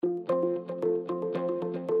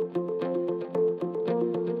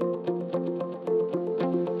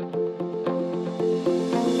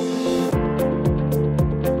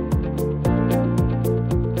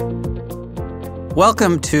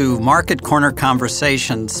Welcome to Market Corner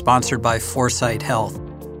Conversations, sponsored by Foresight Health.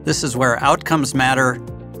 This is where outcomes matter,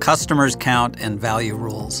 customers count, and value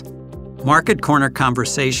rules. Market Corner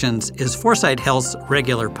Conversations is Foresight Health's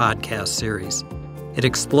regular podcast series. It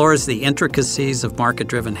explores the intricacies of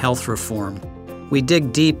market-driven health reform. We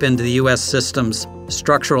dig deep into the U.S. system's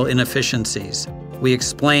structural inefficiencies. We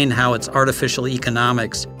explain how its artificial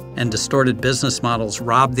economics and distorted business models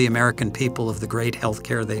rob the American people of the great health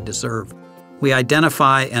care they deserve. We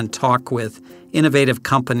identify and talk with innovative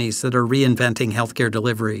companies that are reinventing healthcare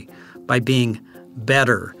delivery by being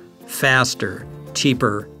better, faster,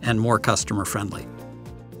 cheaper, and more customer-friendly.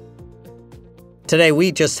 Today,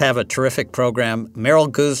 we just have a terrific program.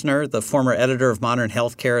 Merrill Goozner, the former editor of Modern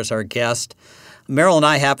Healthcare, is our guest. Merrill and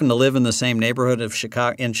I happen to live in the same neighborhood in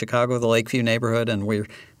Chicago, the Lakeview neighborhood, and we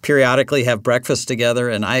periodically have breakfast together,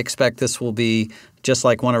 and I expect this will be just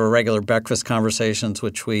like one of our regular breakfast conversations,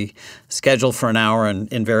 which we schedule for an hour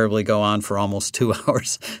and invariably go on for almost 2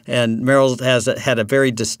 hours. And Merrill has had a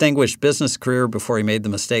very distinguished business career before he made the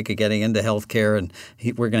mistake of getting into healthcare, and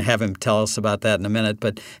we're going to have him tell us about that in a minute.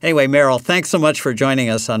 But anyway, Merrill, thanks so much for joining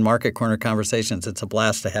us on Market Corner Conversations. It's a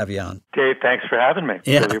blast to have you on. Dave, thanks for having me.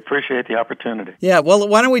 Yeah. Really appreciate the opportunity. Yeah, well,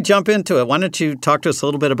 why don't we jump into it? Why don't you talk to us a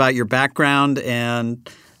little bit about your background and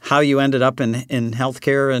how you ended up in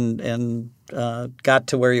healthcare and got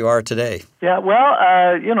to where you are today? Yeah, well,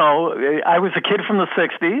 I was a kid from the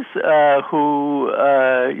 60s who,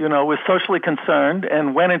 was socially concerned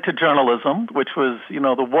and went into journalism, which was,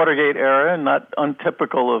 the Watergate era, not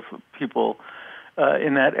untypical of people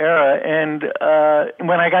in that era. And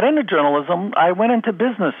when I got into journalism, I went into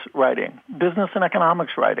business writing, business and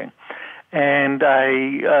economics writing. And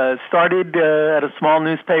I started at a small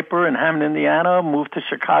newspaper in Hammond, Indiana, moved to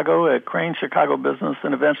Chicago at Crane Chicago Business,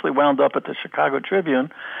 and eventually wound up at the Chicago Tribune,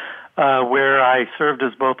 where I served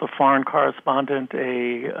as both a foreign correspondent,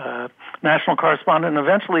 a national correspondent, and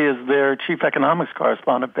eventually as their chief economics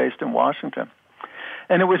correspondent based in Washington.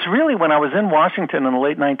 And it was really when I was in Washington in the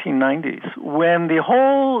late 1990s when the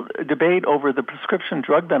whole debate over the prescription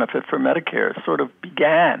drug benefit for Medicare sort of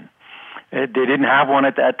began. They didn't have one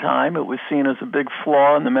at that time. It was seen as a big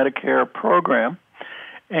flaw in the Medicare program.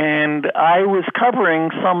 And I was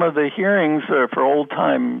covering some of the hearings for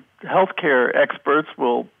old-time healthcare experts.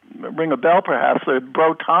 Will ring a bell, perhaps. The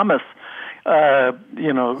Bro Thomas,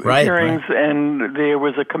 hearings. Right. And there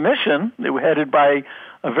was a commission that was headed by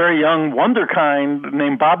a very young wonderkind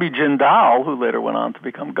named Bobby Jindal, who later went on to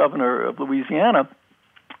become governor of Louisiana,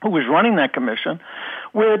 who was running that commission,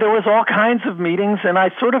 where there was all kinds of meetings, and I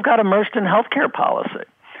sort of got immersed in healthcare policy.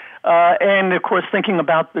 And, of course, thinking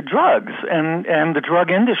about the drugs and the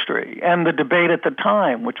drug industry and the debate at the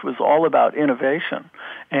time, which was all about innovation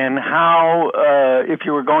and how if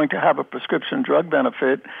you were going to have a prescription drug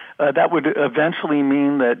benefit, that would eventually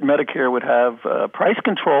mean that Medicare would have price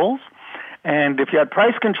controls. And if you had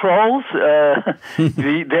price controls,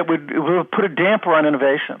 that would put a damper on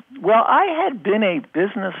innovation. Well, I had been a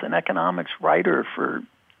business and economics writer for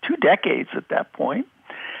 2 decades at that point,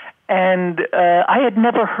 and I had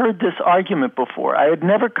never heard this argument before. I had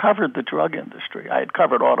never covered the drug industry. I had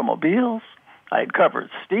covered automobiles. I had covered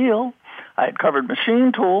steel. I had covered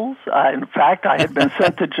machine tools. In fact, I had been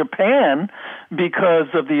sent to Japan because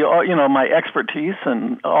of my expertise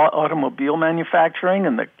in automobile manufacturing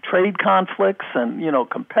and the trade conflicts and,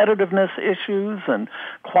 competitiveness issues and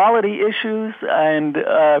quality issues, and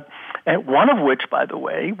one of which, by the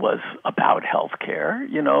way, was about health care.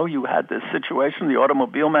 You had this situation, the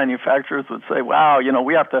automobile manufacturers would say, wow,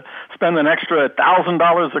 we have to spend an extra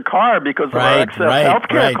 $1,000 a car because of our excess health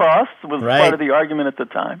care costs, was part of the argument at the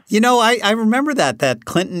time. I remember that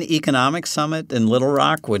Clinton Economic Summit in Little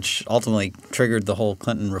Rock, which ultimately triggered the whole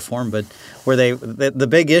Clinton reform, but where the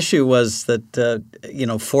big issue was that,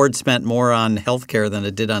 Ford spent more on healthcare than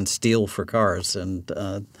it did on steel for cars. And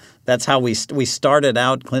that's how we started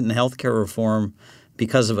out Clinton healthcare reform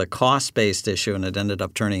because of a cost-based issue, and it ended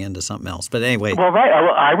up turning into something else. But anyway. Well, right.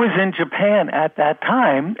 I was in Japan at that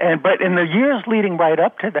time, but in the years leading right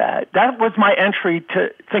up to that was my entry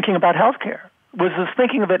to thinking about healthcare. Was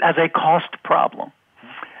thinking of it as a cost problem.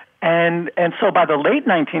 And so by the late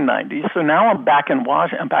 1990s, so now I'm back in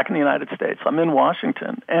Washington, I'm back in the United States, I'm in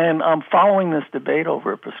Washington, and I'm following this debate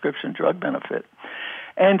over a prescription drug benefit.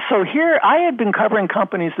 And so here I had been covering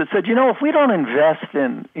companies that said, if we don't invest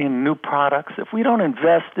in new products, if we don't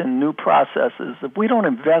invest in new processes, if we don't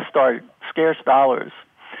invest our scarce dollars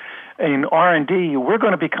in R&D, we're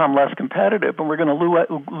going to become less competitive, and we're going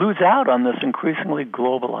to lose out on this increasingly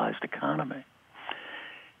globalized economy.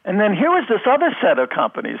 And then here was this other set of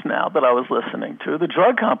companies now that I was listening to, the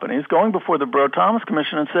drug companies, going before the Broad-Thomas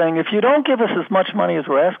Commission and saying, if you don't give us as much money as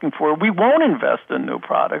we're asking for, we won't invest in new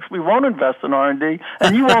products, we won't invest in R&D,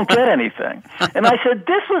 and you won't get anything. And I said,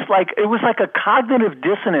 it was like a cognitive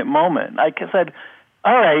dissonant moment. I said,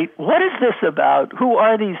 all right, what is this about? Who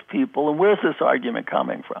are these people, and where's this argument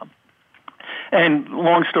coming from? And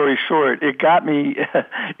long story short, it got me,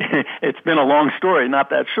 it's been a long story, not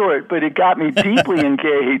that short, but it got me deeply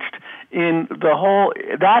engaged in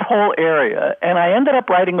that whole area. And I ended up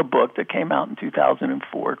writing a book that came out in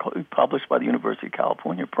 2004, published by the University of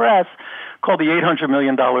California Press, called The $800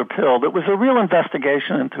 Million Pill. That was a real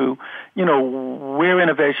investigation into, where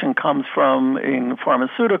innovation comes from in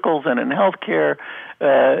pharmaceuticals and in healthcare,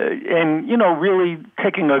 and, really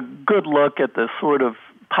taking a good look at the sort of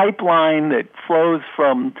pipeline that flows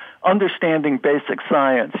from understanding basic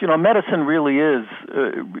science. Medicine really is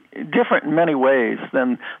different in many ways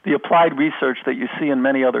than the applied research that you see in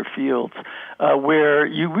many other fields, where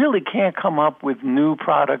you really can't come up with new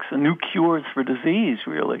products and new cures for disease,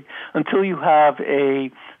 really, until you have a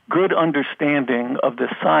good understanding of the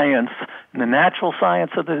science, and the natural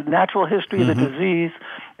science of the natural history of the disease,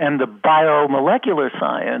 and the biomolecular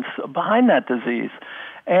science behind that disease.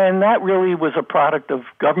 And that really was a product of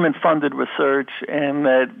government-funded research, and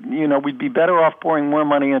that, we'd be better off pouring more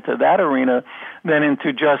money into that arena than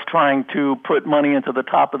into just trying to put money into the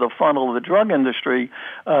top of the funnel of the drug industry,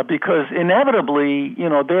 because inevitably,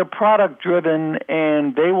 they're product-driven,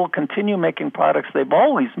 and they will continue making products they've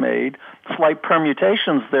always made, slight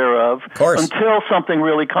permutations thereof, until something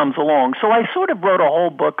really comes along. So I sort of wrote a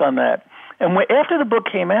whole book on that. And after the book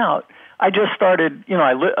came out, I just started,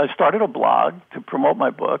 I started a blog to promote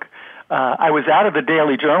my book. I was out of the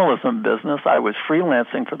daily journalism business. I was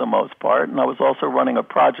freelancing for the most part, and I was also running a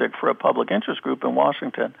project for a public interest group in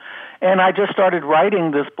Washington. And I just started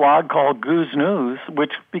writing this blog called Goozner,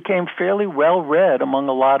 which became fairly well read among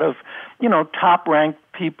a lot of, top-ranked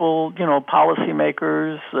people,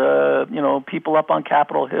 policymakers, people up on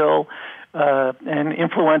Capitol Hill, and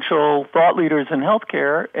influential thought leaders in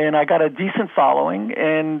healthcare, and I got a decent following,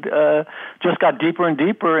 and just got deeper and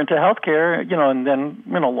deeper into healthcare, and then,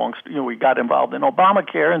 we got involved in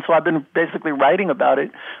Obamacare, and so I've been basically writing about it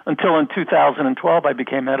until in 2012 I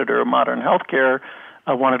became editor of Modern Healthcare.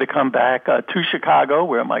 I wanted to come back to Chicago,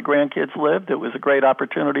 where my grandkids lived. It was a great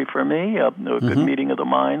opportunity for me, a good meeting of the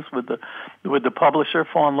minds with the publisher,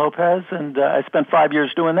 Fawn Lopez, and I spent 5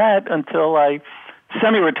 years doing that until I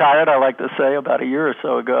semi-retired, I like to say, about a year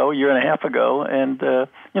and a half ago, and,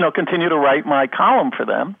 continue to write my column for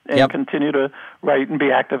them and continue to write and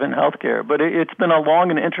be active in healthcare. But it's been a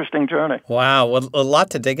long and interesting journey. Wow, well, a lot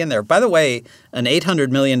to dig in there. By the way, an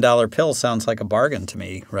 $800 million pill sounds like a bargain to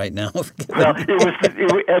me right now. Well,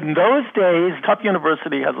 in those days, Tufts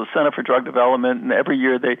University has a Center for Drug Development, and every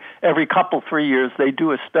 3 years, they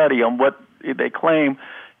do a study on what they claim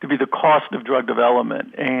to be the cost of drug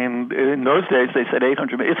development. And in those days, they said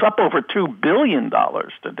 $800 million. It's up over $2 billion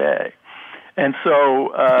today. And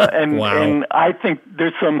so, and I think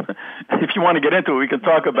there's some, if you want to get into it, we can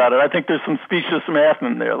talk about it. I think there's some specious math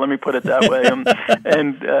in there, let me put it that way.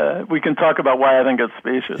 And we can talk about why I think it's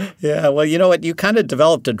specious. Yeah, well, you know what? You kind of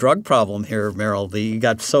developed a drug problem here, Merrill. You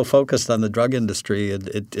got so focused on the drug industry,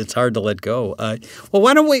 it's hard to let go. Well,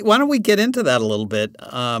 why don't we get into that a little bit?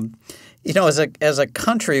 As a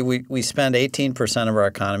country, we spend 18% of our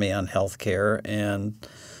economy on healthcare, and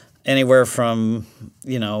anywhere from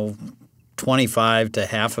 25 to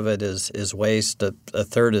half of it is waste. A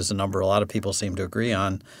third is a number a lot of people seem to agree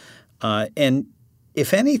on. And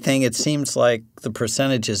if anything, it seems like the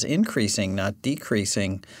percentage is increasing, not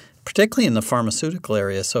decreasing, particularly in the pharmaceutical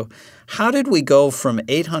area. So how did we go from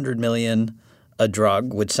 $800 million a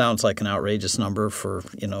drug, which sounds like an outrageous number for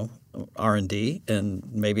R&D, and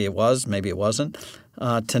maybe it was, maybe it wasn't,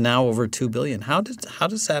 to now over $2 billion. How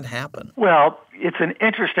does that happen? Well, it's an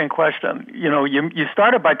interesting question. You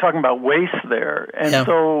started by talking about waste there, and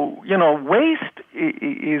so waste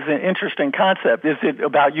is an interesting concept. Is it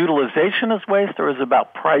about utilization as waste, or is it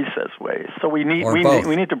about price as waste? So we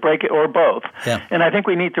need to break it, or both. Yeah. And I think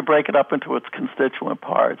we need to break it up into its constituent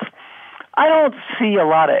parts. I don't see a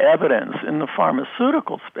lot of evidence in the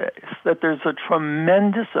pharmaceutical space that there's a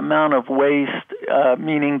tremendous amount of waste,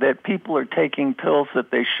 meaning that people are taking pills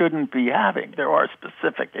that they shouldn't be having. There are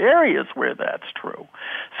specific areas where that's true.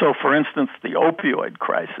 So, for instance, the opioid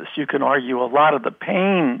crisis, you can argue a lot of the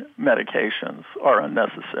pain medications are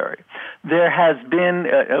unnecessary. There has been,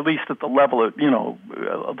 at least at the level of,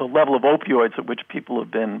 the level of opioids at which people have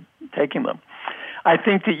been taking them. I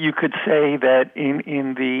think that you could say that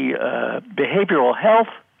in the behavioral health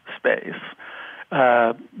space,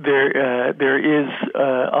 There is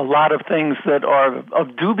a lot of things that are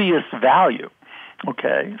of dubious value.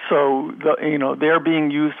 Okay, so they're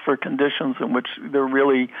being used for conditions in which they're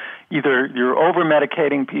really either you're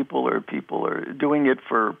over-medicating people or people are doing it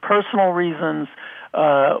for personal reasons,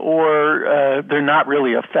 or they're not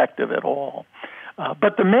really effective at all.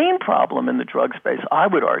 But the main problem in the drug space, I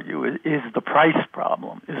would argue, is the price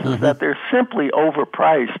problem, is that they're simply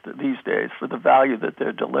overpriced these days for the value that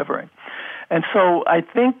they're delivering. And so I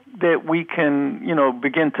think that we can,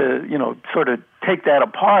 begin to, sort of take that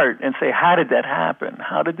apart and say, how did that happen?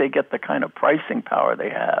 How did they get the kind of pricing power they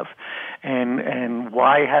have? And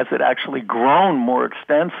why has it actually grown more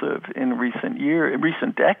extensive in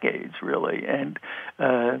recent decades, really? And,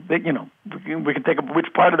 we can take up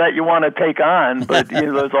which part of that you want to take on, but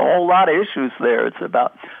there's a whole lot of issues there. It's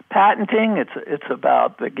about patenting. It's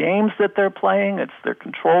about the games that they're playing. It's their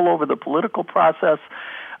control over the political process.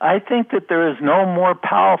 I think that there is no more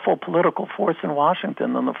powerful political force in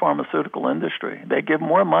Washington than the pharmaceutical industry. They give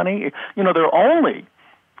more money. They're only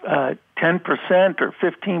 10% or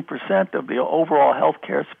 15% of the overall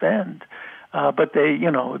healthcare spend. But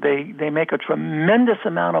they make a tremendous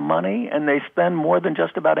amount of money, and they spend more than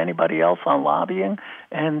just about anybody else on lobbying,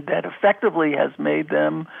 and that effectively has made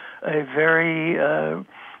them a very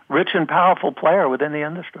rich and powerful player within the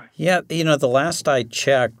industry. Yeah, the last I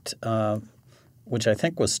checked, which I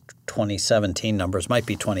think was 2017 numbers, might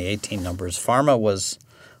be 2018 numbers, pharma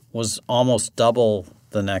was almost double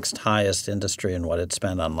the next highest industry in what it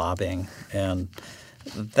spent on lobbying. And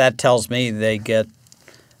that tells me they get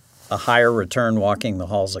a higher return walking the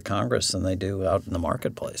halls of Congress than they do out in the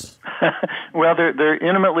marketplace. Well, they're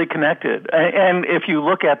intimately connected. And if you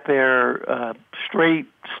look at their straight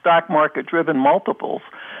stock market-driven multiples,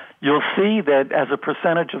 you'll see that as a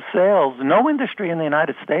percentage of sales, no industry in the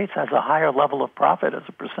United States has a higher level of profit as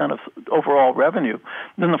a percent of overall revenue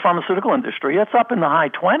than the pharmaceutical industry. It's up in the high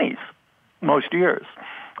 20s most years.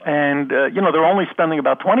 And, they're only spending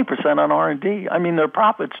about 20% on R&D. I mean, their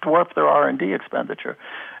profits dwarf their R&D expenditure.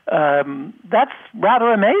 That's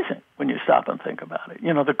rather amazing when you stop and think about it.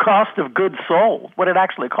 The cost of goods sold, what it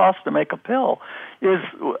actually costs to make a pill, is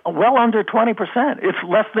well under 20%. It's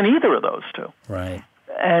less than either of those two. Right.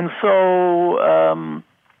 And so,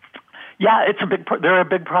 they're a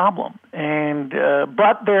big problem, and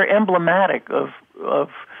but they're emblematic of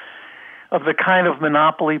the kind of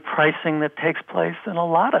monopoly pricing that takes place in a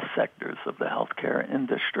lot of sectors of the healthcare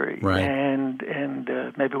industry. Right. And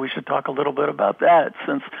maybe we should talk a little bit about that,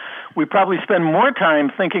 since we probably spend more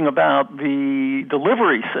time thinking about the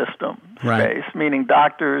delivery system space, meaning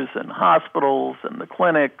doctors and hospitals and the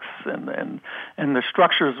clinics and the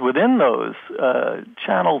structures within those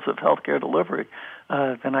channels of healthcare delivery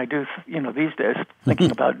than I do, these days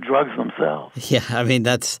thinking about drugs themselves. Yeah, I mean,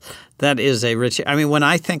 that is a rich – I mean, when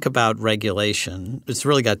I think about regulation, it's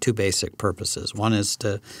really got two basic purposes. One is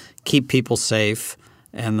to keep people safe,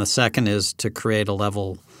 and the second is to create a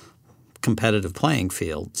level competitive playing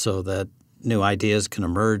field so that new ideas can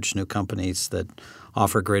emerge, new companies that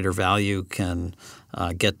offer greater value can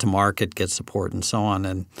get to market, get support, and so on.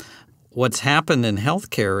 And what's happened in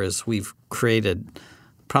healthcare is we've created –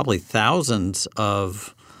 probably thousands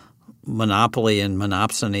of monopoly and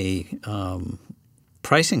monopsony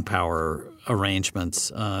pricing power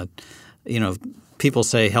arrangements. People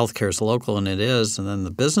say healthcare is local, and it is, and then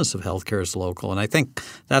the business of healthcare is local. And I think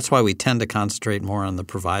that's why we tend to concentrate more on the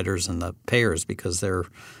providers and the payers, because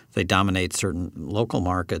they dominate certain local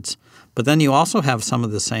markets. But then you also have some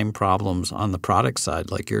of the same problems on the product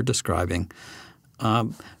side, like you're describing.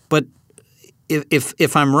 But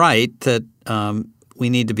if I'm right that we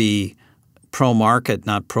need to be pro-market,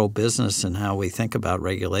 not pro-business in how we think about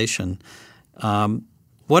regulation.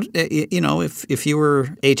 If you were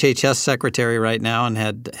HHS secretary right now and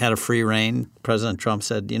had a free rein, President Trump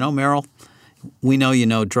said, Merrill, we know you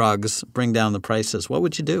know drugs, bring down the prices. What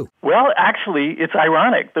would you do? Well, actually, it's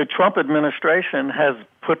ironic. The Trump administration has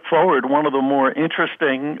put forward one of the more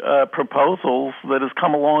interesting proposals that has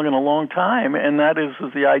come along in a long time, and that is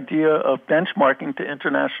the idea of benchmarking to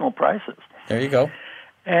international prices. There you go.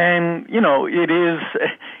 And, it is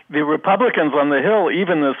the Republicans on the Hill,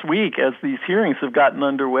 even this week, as these hearings have gotten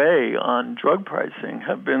underway on drug pricing,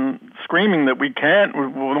 have been screaming that we can't. The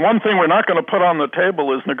one thing we're not going to put on the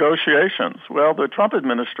table is negotiations. Well, the Trump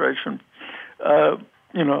administration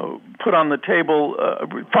put on the table,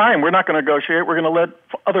 fine, we're not going to negotiate. We're going to let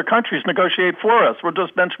other countries negotiate for us. We'll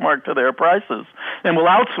just benchmark to their prices, and we'll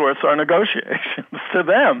outsource our negotiations to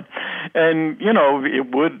them. And,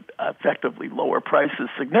 it would effectively lower prices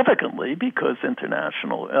significantly because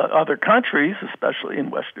other countries, especially in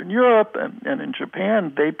Western Europe and in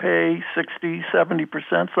Japan, they pay 60,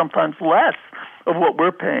 70%, sometimes less of what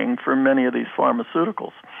we're paying for many of these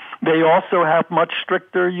pharmaceuticals. They also have much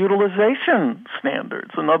stricter utilization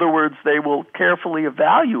standards. In other words, they will carefully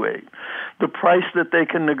evaluate the price that they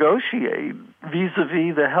can negotiate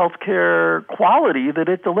vis-a-vis the healthcare quality that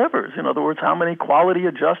it delivers. In other words, how many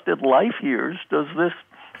quality-adjusted life years does this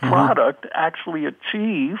product actually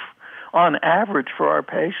achieve on average for our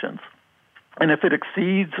patients? And if it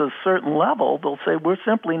exceeds a certain level, they'll say, we're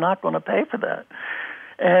simply not going to pay for that.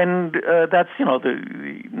 And that's,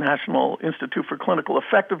 the National Institute for Clinical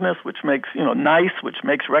Effectiveness, which makes, NICE, which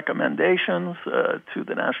makes recommendations to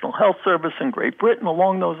the National Health Service in Great Britain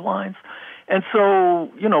along those lines. And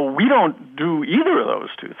so, we don't do either of those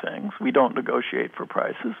two things. We don't negotiate for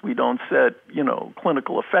prices. We don't set,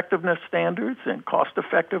 clinical effectiveness standards and cost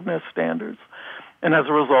effectiveness standards. And as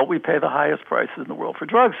a result, we pay the highest prices in the world for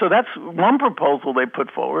drugs. So that's one proposal they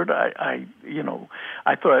put forward. I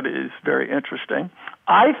thought is very interesting.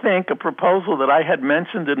 I think a proposal that I had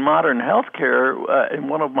mentioned in Modern Healthcare in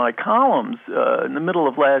one of my columns in the middle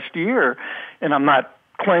of last year, and I'm not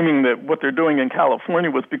claiming that what they're doing in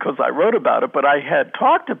California was because I wrote about it, but I had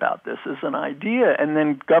talked about this as an idea, and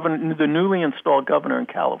then the newly installed governor in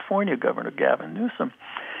California, Governor Gavin Newsom,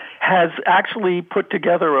 has actually put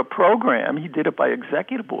together a program. He did it by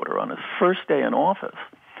executive order on his first day in office.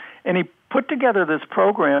 And he put together this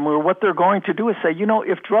program where what they're going to do is say,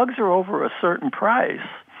 if drugs are over a certain price,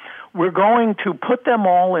 we're going to put them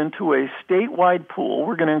all into a statewide pool.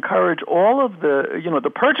 We're going to encourage all of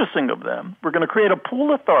the purchasing of them. We're going to create a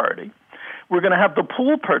pool authority. We're going to have the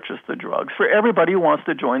pool purchase the drugs for everybody who wants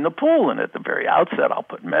to join the pool. And at the very outset, I'll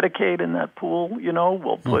put Medicaid in that pool.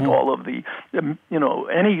 We'll put all of the,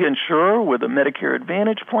 any insurer with a Medicare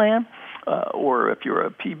Advantage plan, or if you're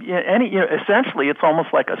a PBM, essentially it's almost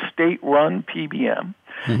like a state-run PBM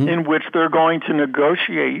in which they're going to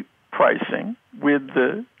negotiate pricing with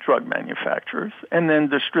the drug manufacturers and then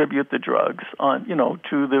distribute the drugs on,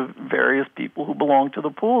 to the various people who belong to the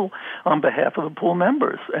pool on behalf of the pool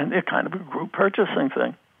members. And it's kind of a group purchasing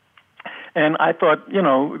thing. And I thought,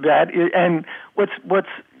 and what's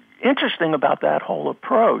interesting about that whole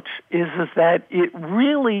approach is that it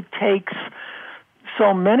really takes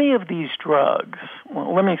so many of these drugs.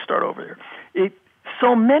 Well, let me start over here.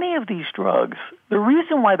 So many of these drugs, the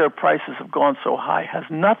reason why their prices have gone so high has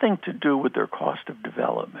nothing to do with their cost of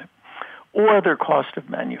development or their cost of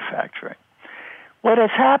manufacturing. What has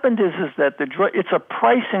happened is that it's a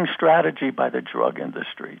pricing strategy by the drug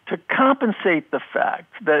industry to compensate the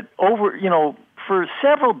fact that for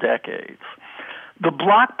several decades, the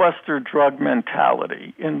blockbuster drug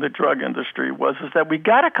mentality in the drug industry was that we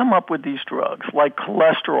got to come up with these drugs like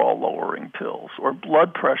cholesterol-lowering pills or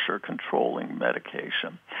blood pressure controlling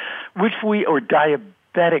medication, or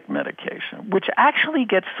diabetic medication, which actually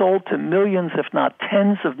gets sold to millions, if not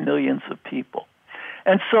tens of millions of people.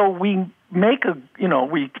 And so we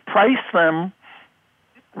we price them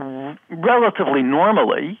relatively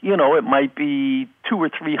normally. it might be $200 or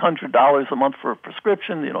 $300 a month for a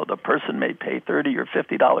prescription. The person may pay $30 or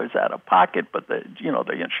 $50 out of pocket, but the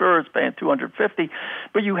insurer's paying $250.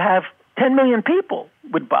 But you have 10 million people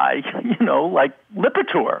would buy, like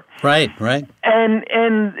Lipitor. Right.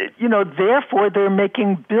 And therefore they're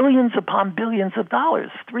making billions upon billions of dollars,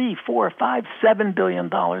 $3, $4, $5, $7 billion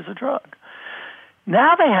a drug.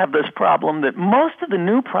 Now they have this problem that most of the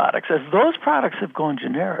new products, as those products have gone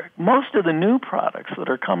generic, most of the new products that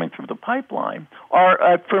are coming through the pipeline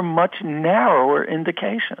are for much narrower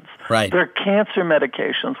indications. Right. They're cancer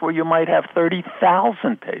medications where you might have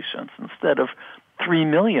 30,000 patients instead of 3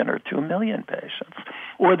 million or 2 million patients.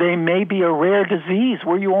 Or they may be a rare disease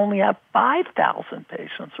where you only have 5,000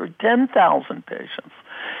 patients or 10,000 patients.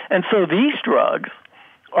 And so these drugs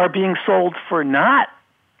are being sold for not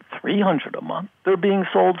 $300 a month. They're being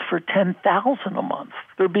sold for $10,000 a month.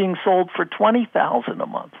 They're being sold for $20,000 a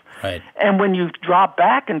month. Right. And when you drop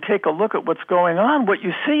back and take a look at what's going on, what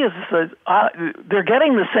you see is they're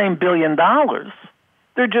getting the same $1 billion.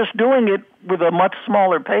 They're just doing it with a much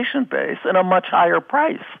smaller patient base and a much higher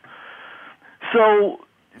price. So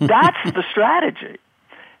that's the strategy.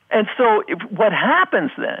 And so what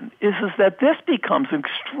happens then is that this becomes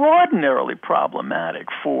extraordinarily problematic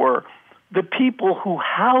for the people who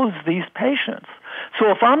house these patients.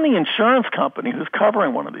 So if I'm the insurance company who's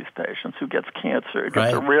covering one of these patients who gets cancer,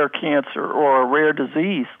 gets a rare cancer or a rare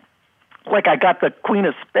disease, like I got the Queen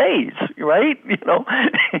of Spades, right?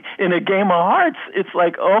 In a game of hearts, it's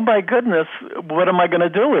like, oh my goodness, what am I going to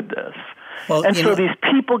do with this? Well, and so these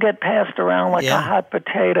people get passed around like a hot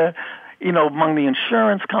potato, among the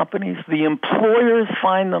insurance companies. The employers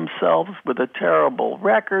find themselves with a terrible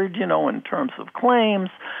record, in terms of claims.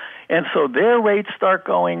 And so their rates start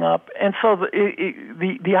going up. And so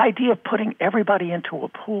the idea of putting everybody into a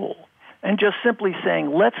pool and just simply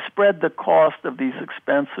saying, let's spread the cost of these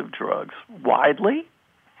expensive drugs widely,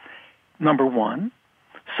 number one,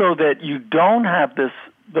 so that you don't have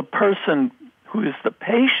the person who is the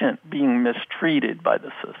patient being mistreated by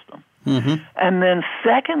the system. Mm-hmm. And then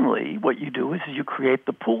secondly, what you do is you create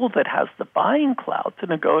the pool that has the buying clout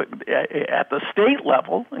to at the state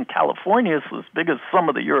level. In California, it's as big as some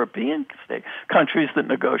of the European countries that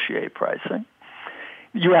negotiate pricing.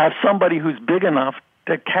 You have somebody who's big enough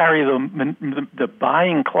to carry the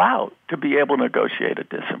buying clout to be able to negotiate a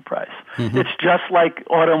decent price. Mm-hmm. It's just like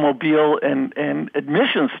automobile and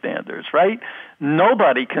admission standards, right?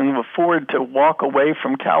 Nobody can afford to walk away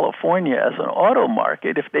from California as an auto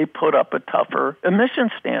market if they put up a tougher emission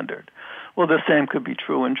standard. Well, the same could be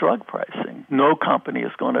true in drug pricing. No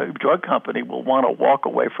drug company will want to walk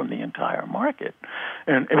away from the entire market.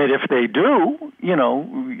 And if they do,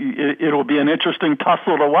 it'll be an interesting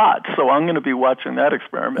tussle to watch. So I'm going to be watching that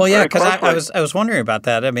experiment. Well, yeah, because I was wondering about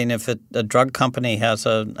that. I mean, if a drug company has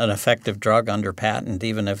an effective drug under patent,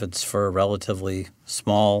 even if it's for a relatively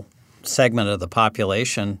small segment of the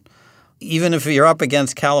population, even if you're up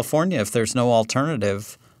against California, if there's no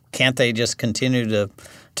alternative, can't they just continue to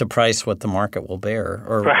price what the market will bear?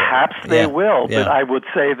 Or perhaps they will, but I would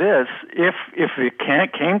say this: if it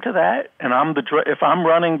came to that, and if I'm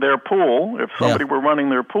running their pool, if somebody were running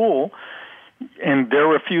their pool, and they're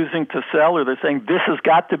refusing to sell, or they're saying this has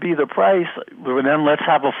got to be the price, then let's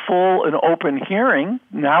have a full and open hearing.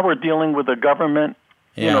 Now we're dealing with a government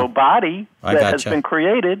body that has been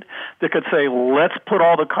created that could say, let's put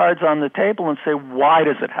all the cards on the table and say, why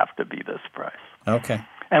does it have to be this price? Okay.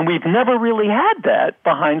 And we've never really had that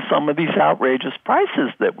behind some of these outrageous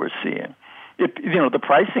prices that we're seeing. The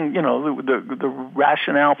pricing, the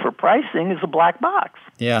rationale for pricing is a black box.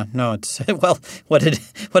 Yeah, no, it's what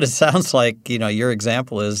it sounds like. Your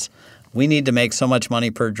example is we need to make so much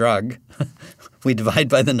money per drug. We divide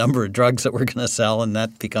by the number of drugs that we're going to sell, and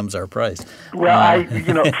that becomes our price. Well,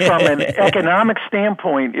 from an economic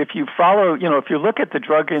standpoint, if you follow, if you look at the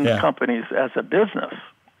drug companies as a business,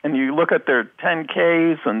 and you look at their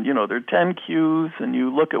 10Ks and, their 10Qs, and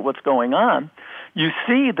you look at what's going on, you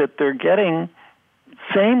see that they're getting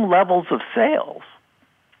same levels of sales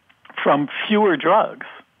from fewer drugs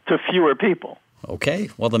to fewer people. Okay.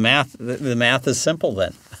 Well, the math is simple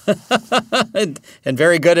then. and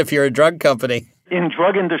very good if you're a drug company. In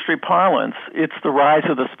drug industry parlance, it's the rise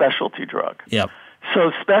of the specialty drug. Yep.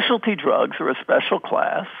 So specialty drugs are a special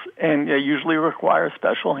class, and they usually require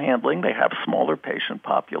special handling. They have smaller patient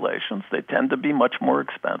populations. They tend to be much more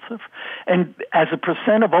expensive. And as a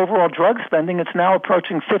percent of overall drug spending, it's now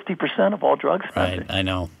approaching 50% of all drug spending. Right, I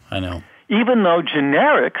know. Even though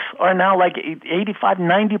generics are now like 85,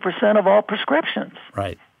 90% of all prescriptions.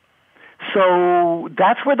 Right. So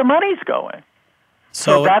that's where the money's going.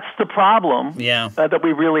 So that's the problem that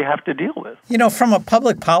we really have to deal with. From a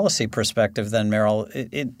public policy perspective then, Merrill,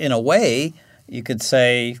 in a way, you could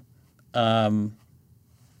say 85,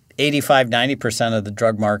 90% of the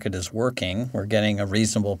drug market is working. We're getting a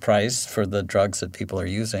reasonable price for the drugs that people are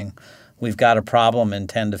using. We've got a problem in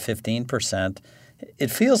 10 to 15%.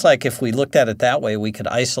 It feels like if we looked at it that way, we could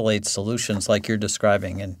isolate solutions like you're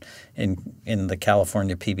describing in the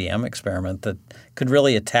California PBM experiment that could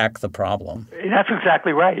really attack the problem. That's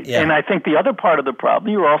exactly right. Yeah. And I think the other part of the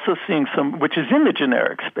problem, you're also seeing some, which is in the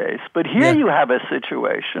generic space, but here you have a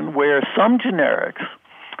situation where some generics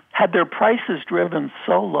had their prices driven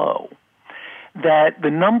so low that the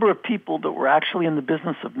number of people that were actually in the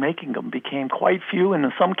business of making them became quite few, and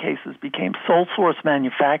in some cases became sole source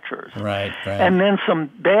manufacturers. Right. And then some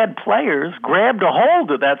bad players grabbed a hold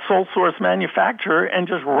of that sole source manufacturer and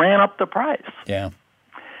just ran up the price. Yeah.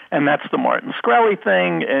 And that's the Martin Shkreli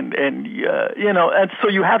thing, and so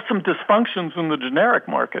you have some dysfunctions in the generic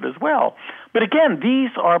market as well. But again,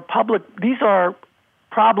 these are problems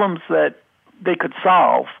that they could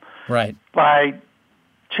solve by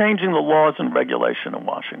changing the laws and regulation in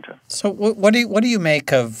Washington. So what do you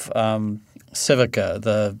make of Civica,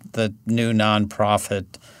 the new nonprofit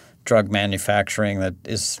drug manufacturing that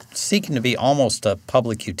is seeking to be almost a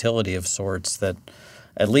public utility of sorts that,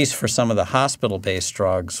 at least for some of the hospital-based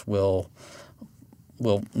drugs, will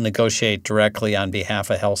will negotiate directly on behalf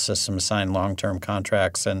of health systems, sign long-term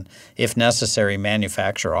contracts, and, if necessary,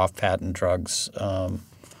 manufacture off-patent drugs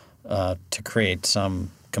to create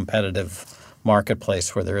some competitive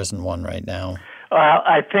marketplace where there isn't one right now?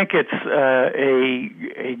 I think it's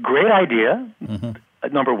a great idea,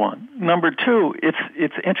 number one. Number two,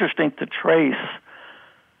 it's interesting to trace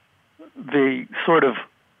the sort of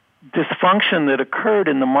dysfunction that occurred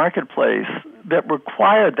in the marketplace that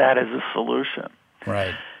required that as a solution.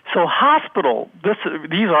 Right. So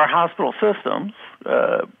these are hospital systems,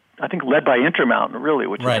 I think led by Intermountain, really,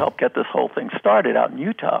 which has helped get this whole thing started out in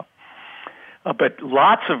Utah. But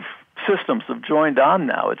lots of systems have joined on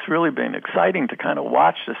now. It's really been exciting to kind of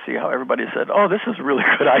watch to see how everybody said, oh, this is a really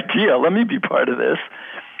good idea. Let me be part of this.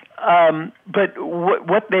 But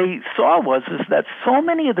what they saw is that so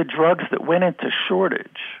many of the drugs that went into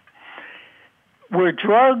shortage were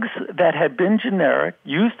drugs that had been generic,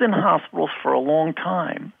 used in hospitals for a long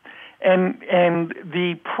time, and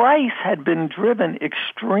the price had been driven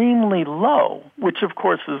extremely low, which of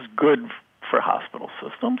course is good for hospital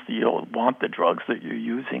systems. You don't want the drugs that you're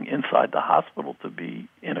using inside the hospital to be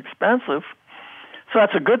inexpensive. So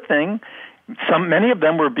that's a good thing. Many of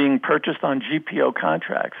them were being purchased on GPO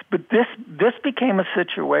contracts. But this became a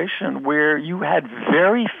situation where you had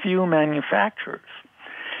very few manufacturers.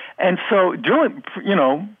 And so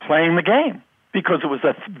playing the game, because it was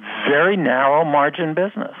a very narrow margin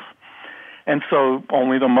business. And so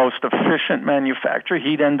only the most efficient manufacturer,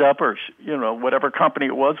 he'd end up, or whatever company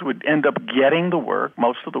it was, would end up getting the work,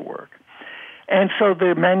 most of the work. And so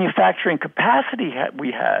the manufacturing capacity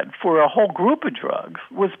we had for a whole group of drugs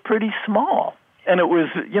was pretty small. And it was,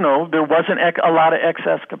 there wasn't a lot of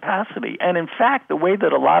excess capacity. And in fact, the way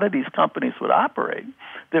that a lot of these companies would operate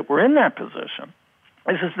that were in that position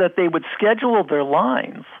is that they would schedule their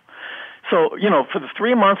lines. So, for the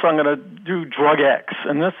 3 months, I'm going to do drug X.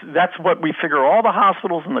 And that's what we figure all the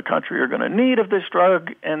hospitals in the country are going to need of this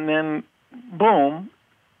drug. And then, boom,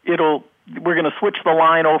 we're going to switch the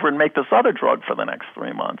line over and make this other drug for the next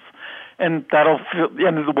 3 months. And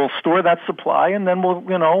we'll store that supply. And then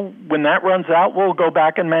when that runs out, we'll go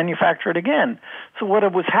back and manufacture it again. So what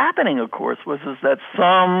was happening, of course, is that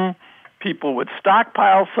some people would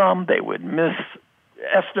stockpile some. They would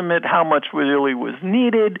estimate how much really was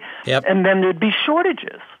needed, and then there'd be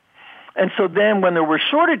shortages. And so then when there were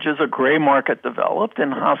shortages, a gray market developed,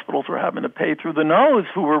 and hospitals were having to pay through the nose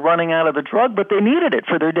who were running out of the drug, but they needed it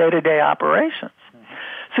for their day-to-day operations.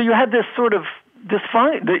 So you had this sort of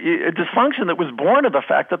dysfunction that was born of the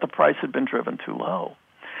fact that the price had been driven too low.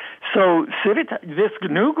 So this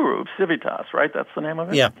new group, Civitas, right? That's the name of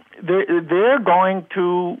it? Yeah. They're going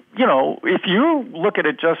to, if you look at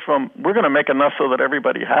it just from, we're going to make enough so that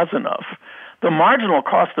everybody has enough, the marginal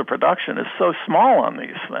cost of production is so small on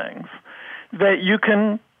these things that you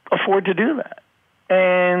can afford to do that.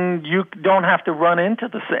 And you don't have to run into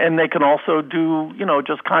this. And they can also do,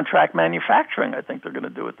 just contract manufacturing, I think they're going to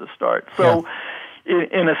do at the start. So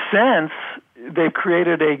in a sense, they've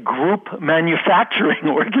created a group manufacturing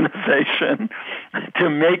organization to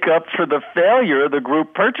make up for the failure of the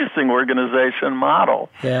group purchasing organization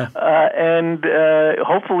model. Yeah. And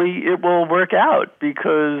hopefully it will work out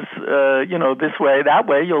because, that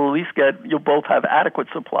way you'll both have adequate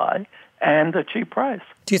supply and a cheap price.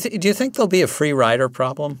 Do you think there'll be a free rider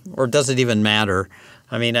problem, or does it even matter?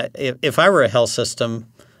 I mean, if I were a health system,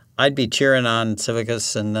 I'd be cheering on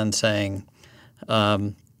Civicus and then saying,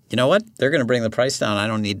 you know what? They're going to bring the price down. I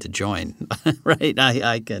don't need to join, right?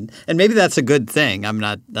 I can, and maybe that's a good thing. I'm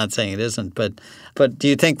not saying it isn't, but do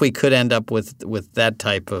you think we could end up with that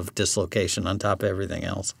type of dislocation on top of everything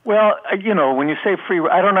else? Well, when you say free,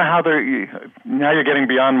 I don't know how now you're getting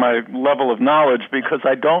beyond my level of knowledge because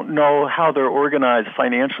I don't know how they're organized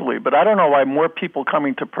financially, but I don't know why more people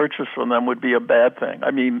coming to purchase from them would be a bad thing.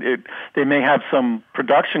 I mean, they may have some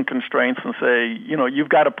production constraints and say, you've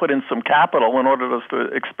got to put in some capital in order to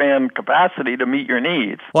expand capacity to meet your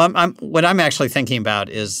needs. Well, what I'm actually thinking about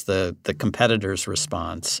is the competitor's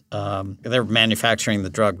response. They're manufacturing the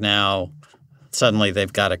drug now. Suddenly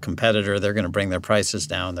they've got a competitor. They're going to bring their prices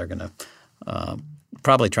down. They're going to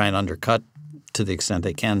probably try and undercut to the extent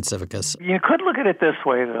they can Civicus. You could look at it this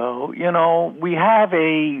way, though. We have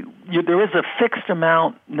there is a fixed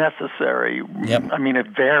amount necessary. Yep. I mean, it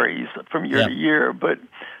varies from year to year, but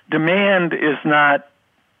demand is not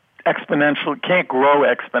exponential, can't grow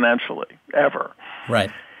exponentially ever.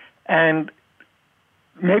 Right. And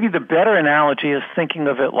maybe the better analogy is thinking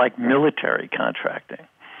of it like military contracting.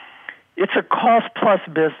 It's a cost-plus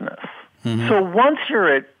business. Mm-hmm. So once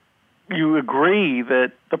you agree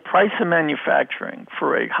that the price of manufacturing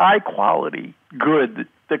for a high-quality good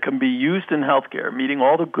that can be used in healthcare, meeting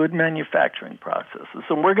all the good manufacturing processes.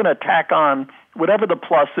 And we're going to tack on whatever the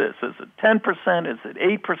plus is. Is it 10%? Is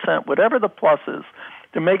it 8%? Whatever the plus is,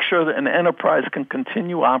 to make sure that an enterprise can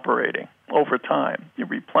continue operating over time. You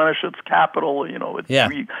replenish its capital,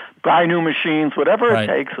 buy new machines, whatever it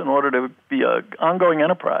takes in order to be an ongoing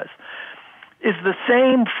enterprise. Is the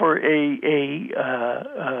same for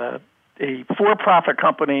a for-profit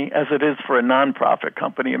company as it is for a non-profit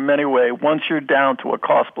company in many ways once you're down to a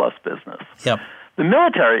cost-plus business. Yep. The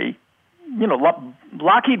military,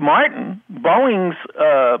 Lockheed Martin, Boeing's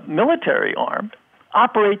military arm,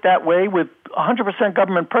 operate that way with 100%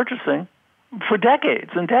 government purchasing for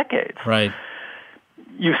decades and decades. Right.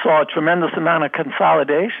 You saw a tremendous amount of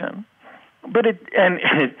consolidation, but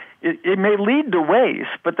it may lead to waste,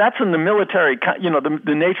 but that's in the military,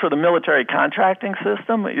 the nature of the military contracting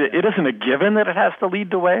system. It isn't a given that it has to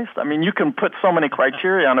lead to waste. I mean, you can put so many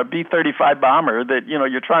criteria on a B-35 bomber that,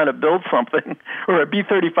 you're trying to build something, or a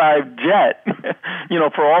B-35 jet,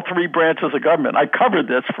 for all three branches of government. I covered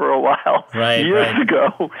this for a while years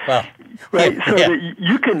ago. Well, that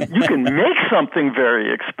you can make something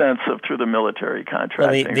very expensive through the military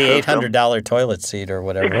contracting system. The $800 toilet seat or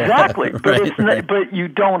whatever. Exactly, but you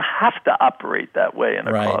don't have to operate that way in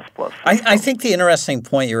a cost-plus system. I think the interesting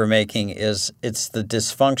point you were making is it's the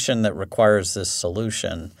dysfunction that requires this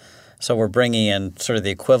solution. So we're bringing in sort of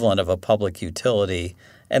the equivalent of a public utility,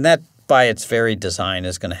 and that by its very design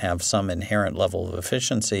is going to have some inherent level of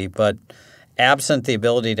efficiency. But absent the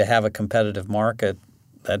ability to have a competitive market,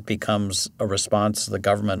 that becomes a response the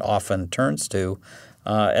government often turns to,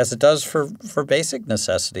 as it does for basic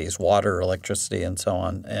necessities, water, electricity, and so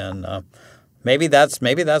on. And maybe that's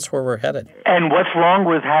where we're headed. And what's wrong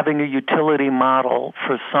with having a utility model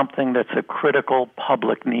for something that's a critical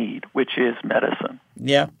public need, which is medicine?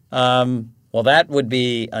 Yeah. Well, that would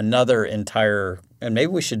be another entire – and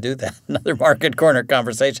maybe we should do that, another Market Corner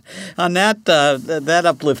conversation. On that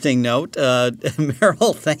uplifting note,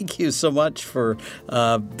 Merrill, thank you so much for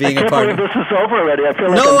being a part of this is over already. I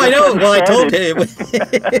feel like I know. Well, I told you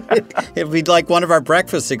it'd be like one of our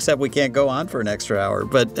breakfasts, except we can't go on for an extra hour.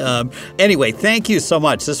 But anyway, thank you so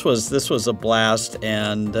much. This was a blast,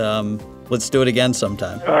 and let's do it again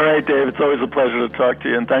sometime. All right, Dave. It's always a pleasure to talk to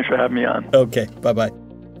you, and thanks for having me on. Okay. Bye-bye.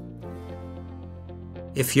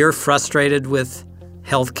 If you're frustrated with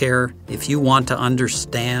healthcare, if you want to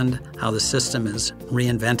understand how the system is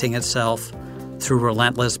reinventing itself through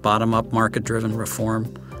relentless bottom-up market-driven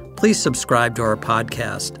reform, please subscribe to our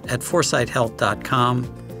podcast at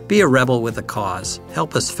foresightshealth.com. Be a rebel with a cause.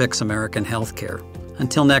 Help us fix American healthcare.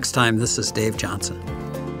 Until next time, this is Dave Johnson.